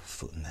invisible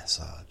foot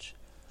massage,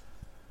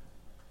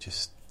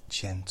 just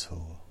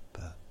gentle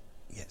but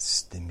yet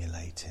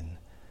stimulating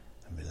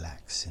and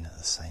relaxing at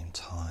the same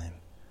time.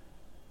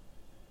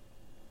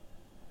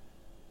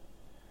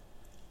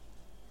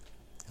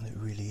 And it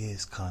really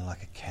is kind of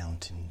like a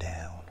counting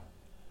down.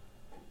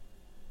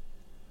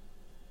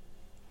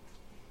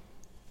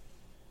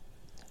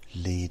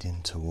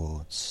 Leading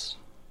towards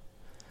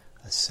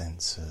a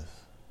sense of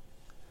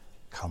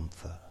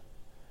comfort,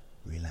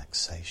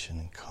 relaxation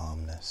and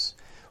calmness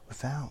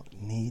without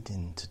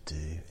needing to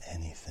do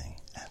anything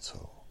at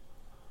all.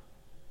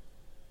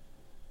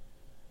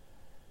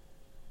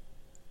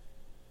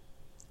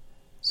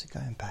 So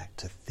going back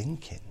to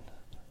thinking,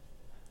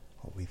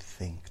 what we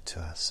think to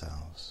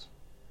ourselves,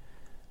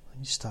 when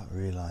you start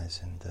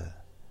realizing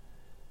that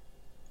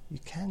you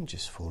can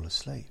just fall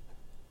asleep,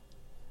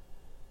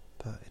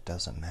 but it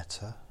doesn't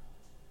matter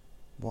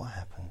what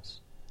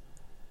happens.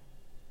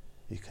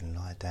 You can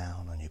lie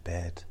down on your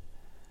bed,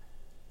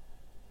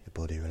 your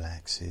body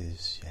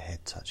relaxes, your head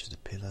touches the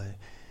pillow,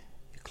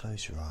 you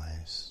close your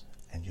eyes,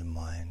 and your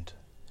mind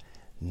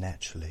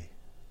naturally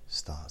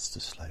starts to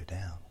slow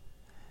down.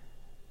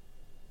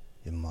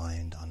 Your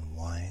mind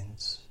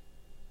unwinds,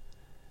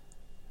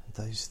 and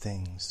those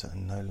things that are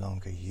no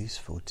longer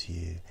useful to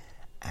you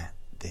at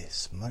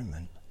this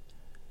moment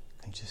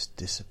can just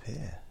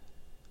disappear,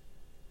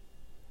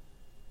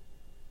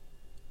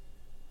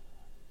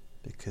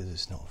 because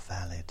it's not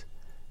valid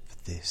for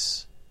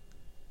this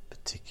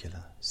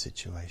particular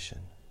situation.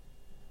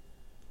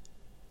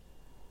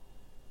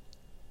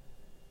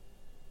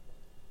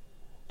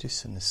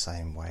 Just in the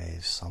same way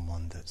as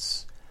someone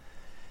that's,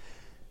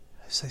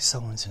 say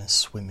someone's in a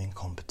swimming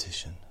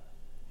competition,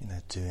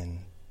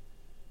 doing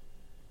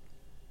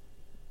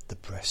the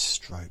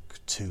breaststroke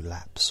 2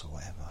 laps or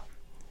whatever.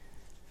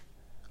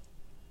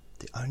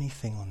 The only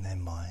thing on their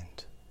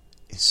mind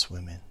is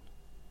swimming.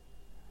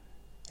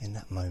 In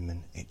that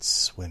moment it's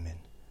swimming,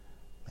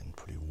 and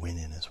probably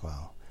winning as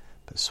well,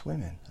 but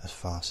swimming as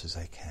fast as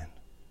they can.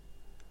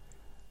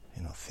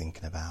 You're not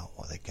thinking about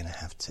what they're going to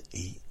have to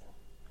eat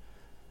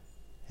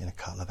in a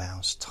couple of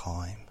hours'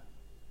 time.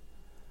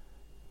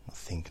 Not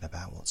thinking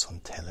about what's on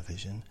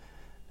television.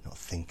 Not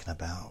thinking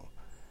about,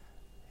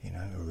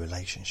 a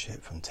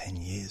relationship from 10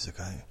 years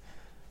ago.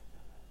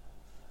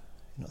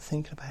 You're not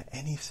thinking about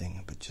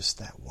anything but just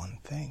that one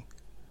thing.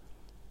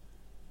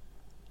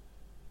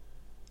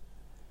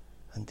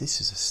 And this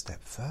is a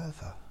step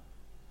further.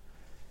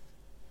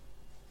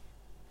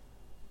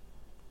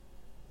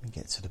 You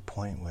get to the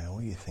point where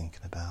all you're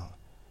thinking about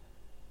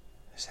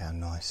is how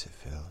nice it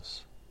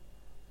feels.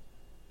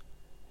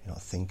 You're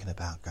not thinking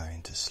about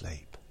going to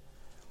sleep.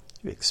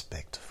 You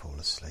expect to fall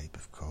asleep,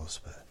 of course,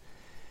 but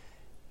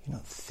you're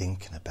not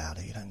thinking about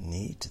it. You don't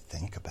need to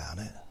think about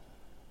it.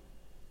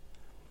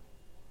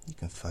 You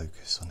can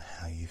focus on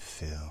how you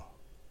feel.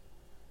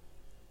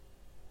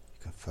 You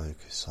can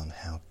focus on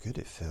how good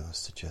it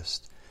feels to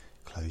just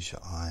close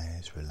your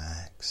eyes,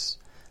 relax,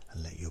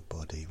 and let your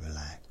body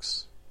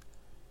relax.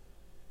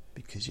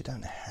 Because you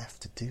don't have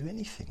to do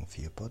anything for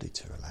your body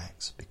to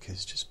relax,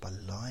 because just by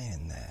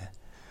lying there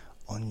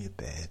on your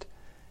bed,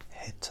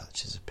 head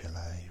touches a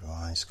pillow, your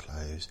eyes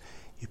close,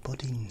 your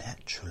body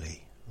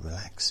naturally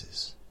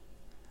relaxes.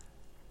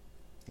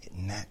 It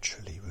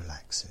naturally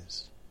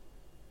relaxes.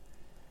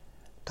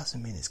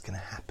 Doesn't mean it's going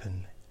to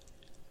happen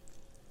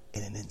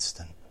in an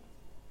instant.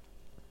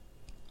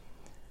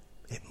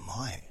 It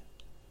might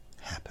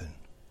happen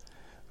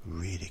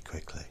really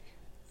quickly.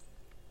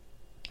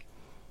 It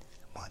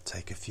might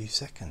take a few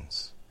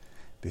seconds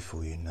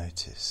before you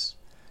notice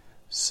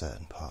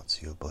certain parts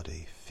of your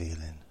body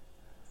feeling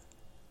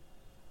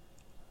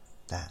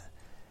that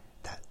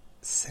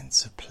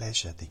sense of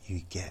pleasure that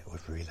you get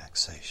with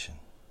relaxation.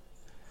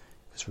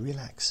 Because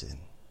relaxing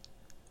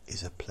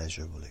is a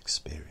pleasurable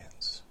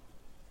experience.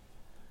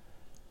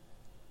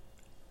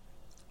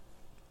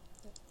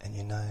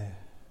 And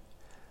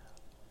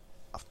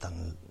I've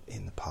done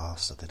in the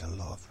past, I did a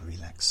lot of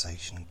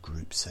relaxation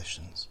group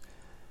sessions,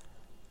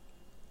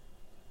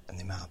 and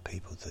the amount of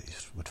people that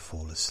would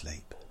fall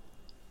asleep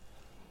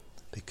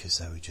because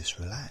they were just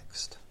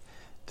relaxed.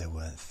 They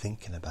weren't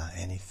thinking about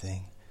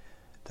anything.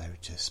 They were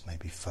just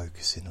maybe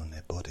focusing on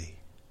their body,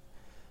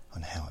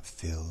 on how it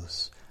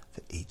feels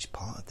for each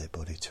part of their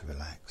body to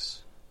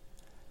relax.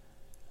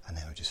 and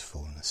they were just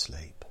falling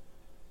asleep.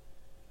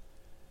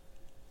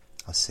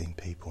 I've seen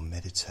people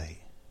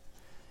meditate,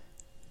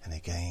 and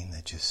again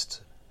they're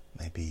just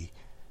maybe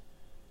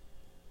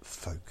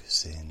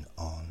focusing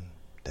on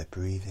their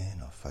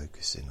breathing, or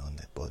focusing on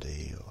their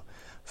body, or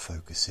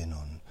focusing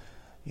on,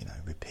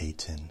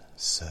 repeating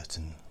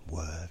certain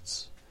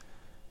words.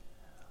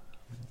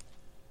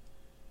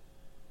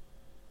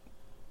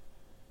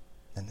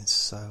 And it's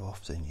so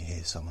often you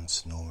hear someone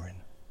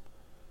snoring.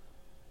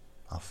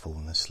 I've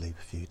fallen asleep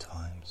a few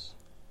times.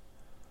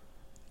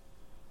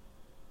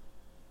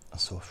 I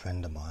saw a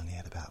friend of mine, he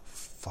had about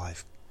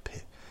five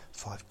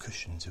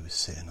cushions he was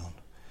sitting on.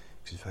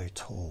 He was very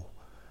tall,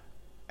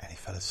 and he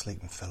fell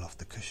asleep and fell off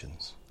the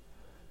cushions.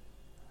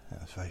 That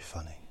was very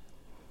funny.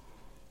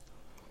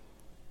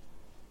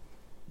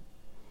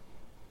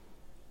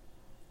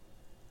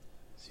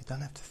 So you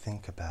don't have to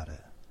think about it.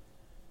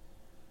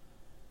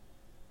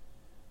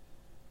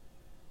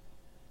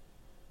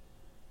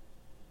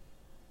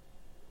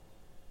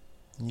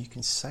 And you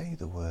can say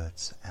the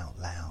words out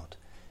loud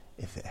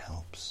if it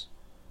helps.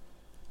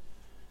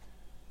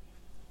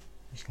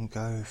 You can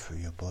go through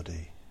your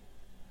body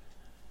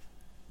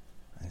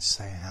and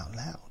say it out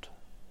loud.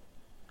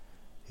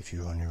 If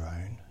you're on your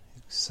own,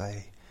 you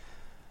can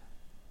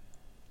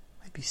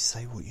maybe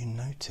say what you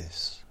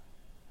notice.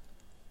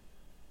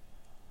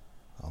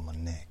 Oh, my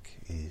neck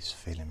is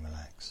feeling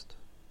relaxed.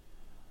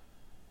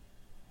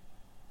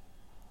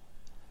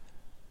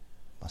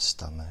 My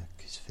stomach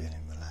is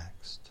feeling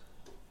relaxed.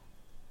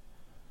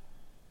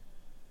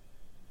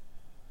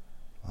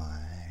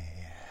 My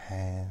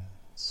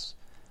hands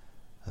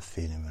are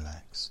feeling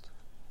relaxed.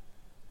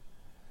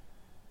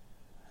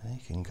 And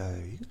you can go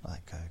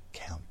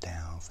count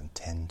down from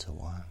 10 to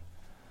 1.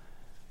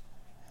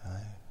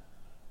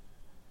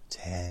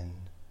 10.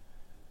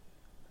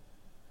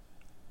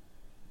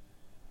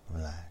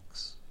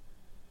 Relax.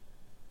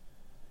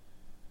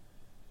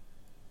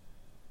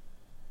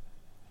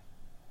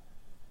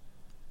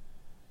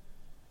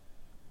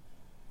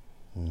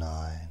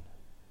 9.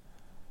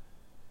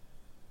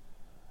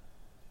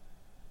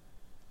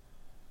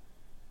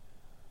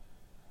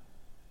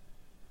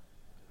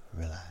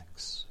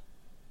 Relax.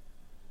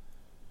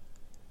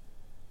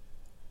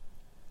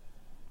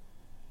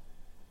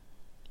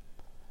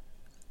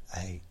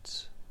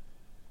 8.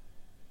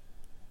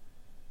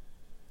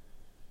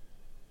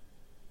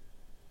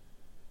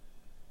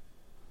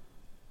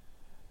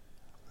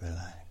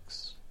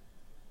 Relax.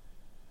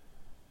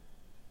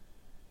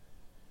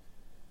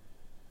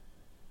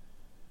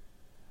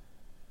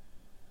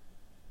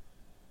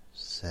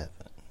 7.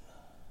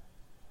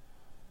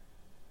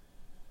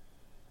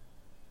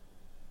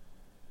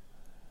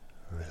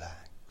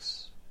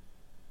 Relax.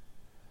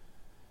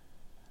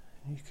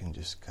 You can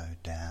just go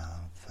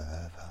down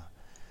further,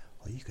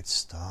 or you could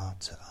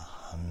start at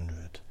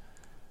 100,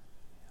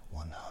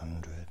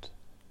 100.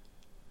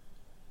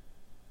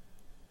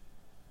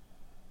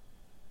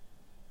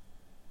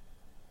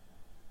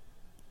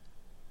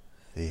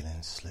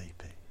 Feeling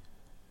sleepy.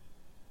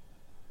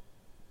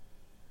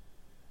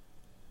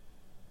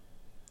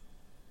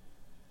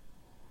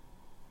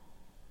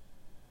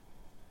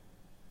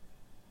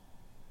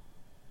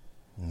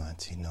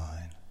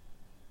 $99.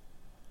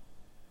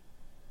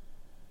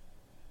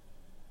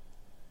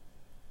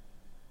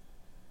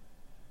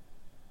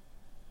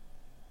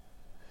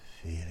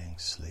 Feeling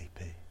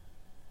sleepy.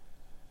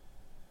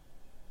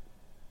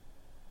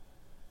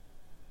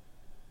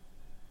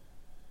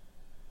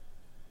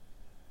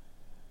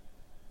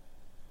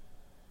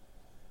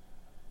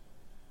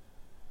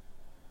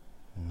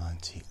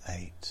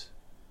 $98.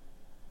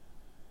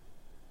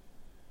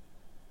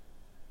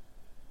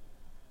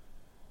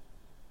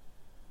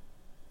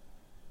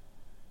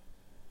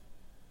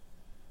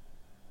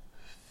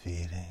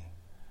 Feeling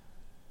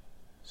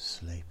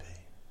sleepy.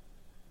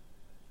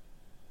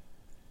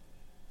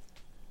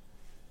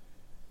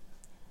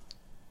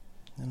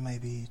 And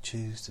maybe you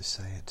choose to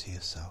say it to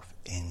yourself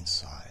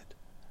inside,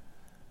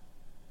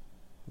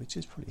 which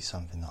is probably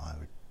something that I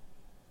would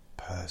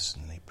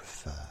personally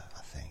prefer,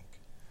 I think.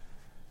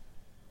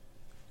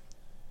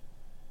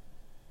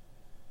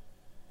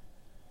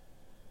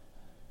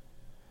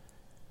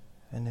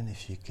 And then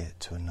if you get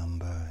to a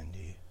number and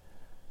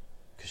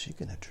because you're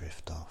going to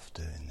drift off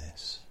doing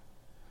this,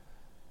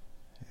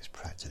 it's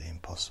practically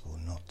impossible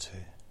not to.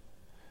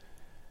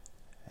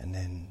 And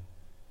then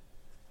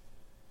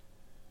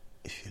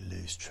if you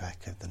lose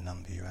track of the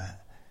number you're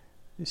at,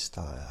 you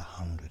start at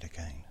 100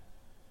 again.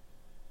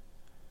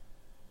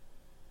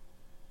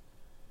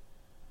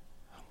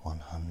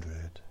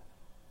 100.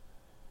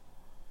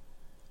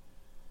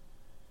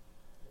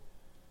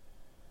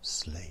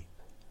 Sleep.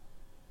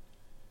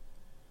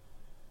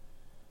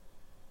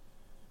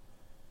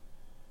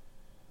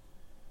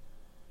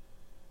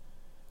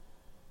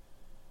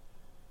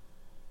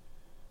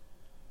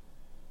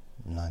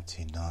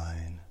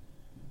 99.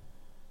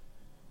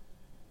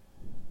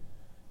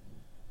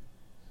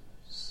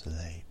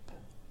 Sleep.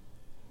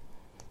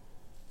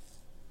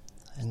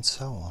 And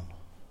so on.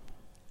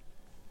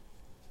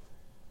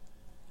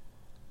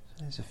 So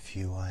there's a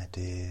few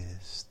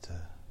ideas to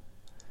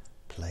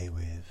play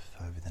with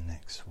over the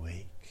next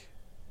week.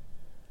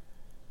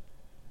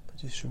 But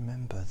just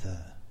remember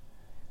that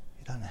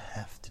you don't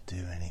have to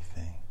do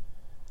anything.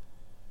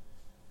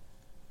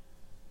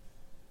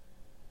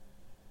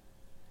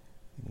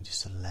 You can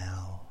just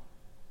allow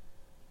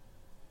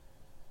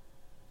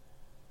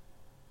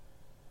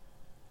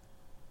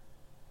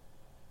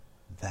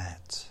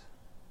that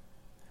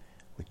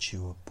which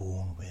you were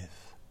born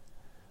with,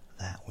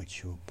 that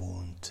which you were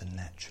born to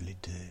naturally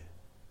do,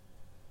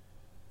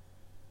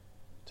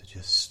 to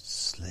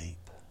just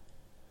sleep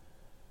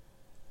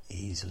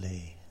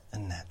easily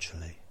and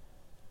naturally,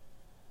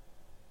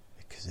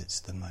 because it's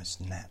the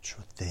most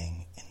natural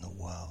thing in the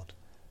world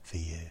for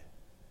you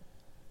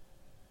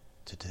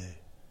to do.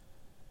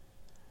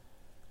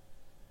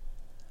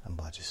 And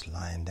by just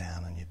lying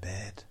down on your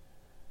bed,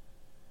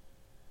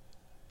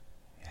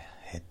 your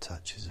head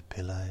touches a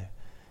pillow,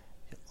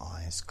 your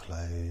eyes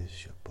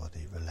close, your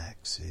body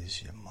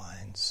relaxes, your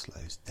mind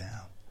slows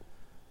down.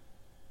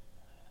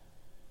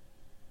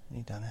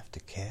 You don't have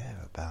to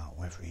care about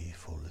whether you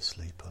fall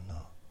asleep or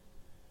not.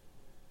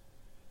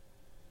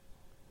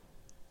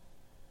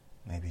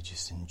 Maybe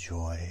just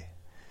enjoy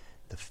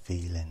the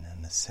feeling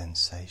and the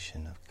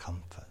sensation of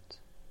comfort.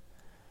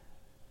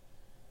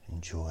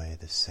 Enjoy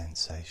the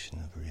sensation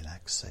of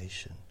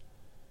relaxation.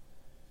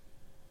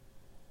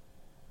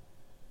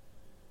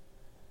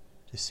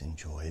 Just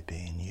enjoy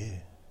being you.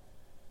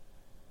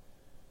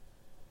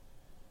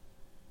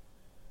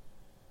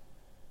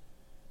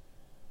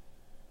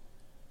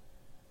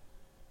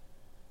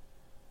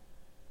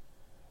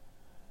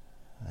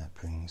 And that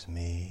brings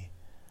me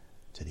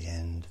to the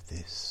end of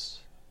this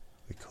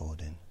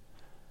recording,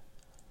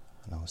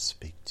 and I'll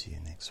speak to you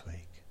next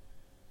week.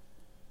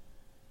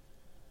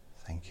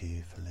 Thank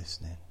you for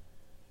listening.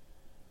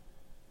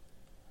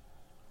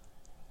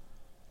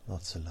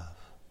 Lots of love.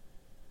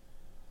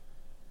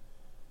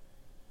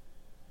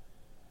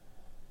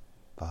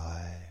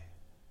 Bye.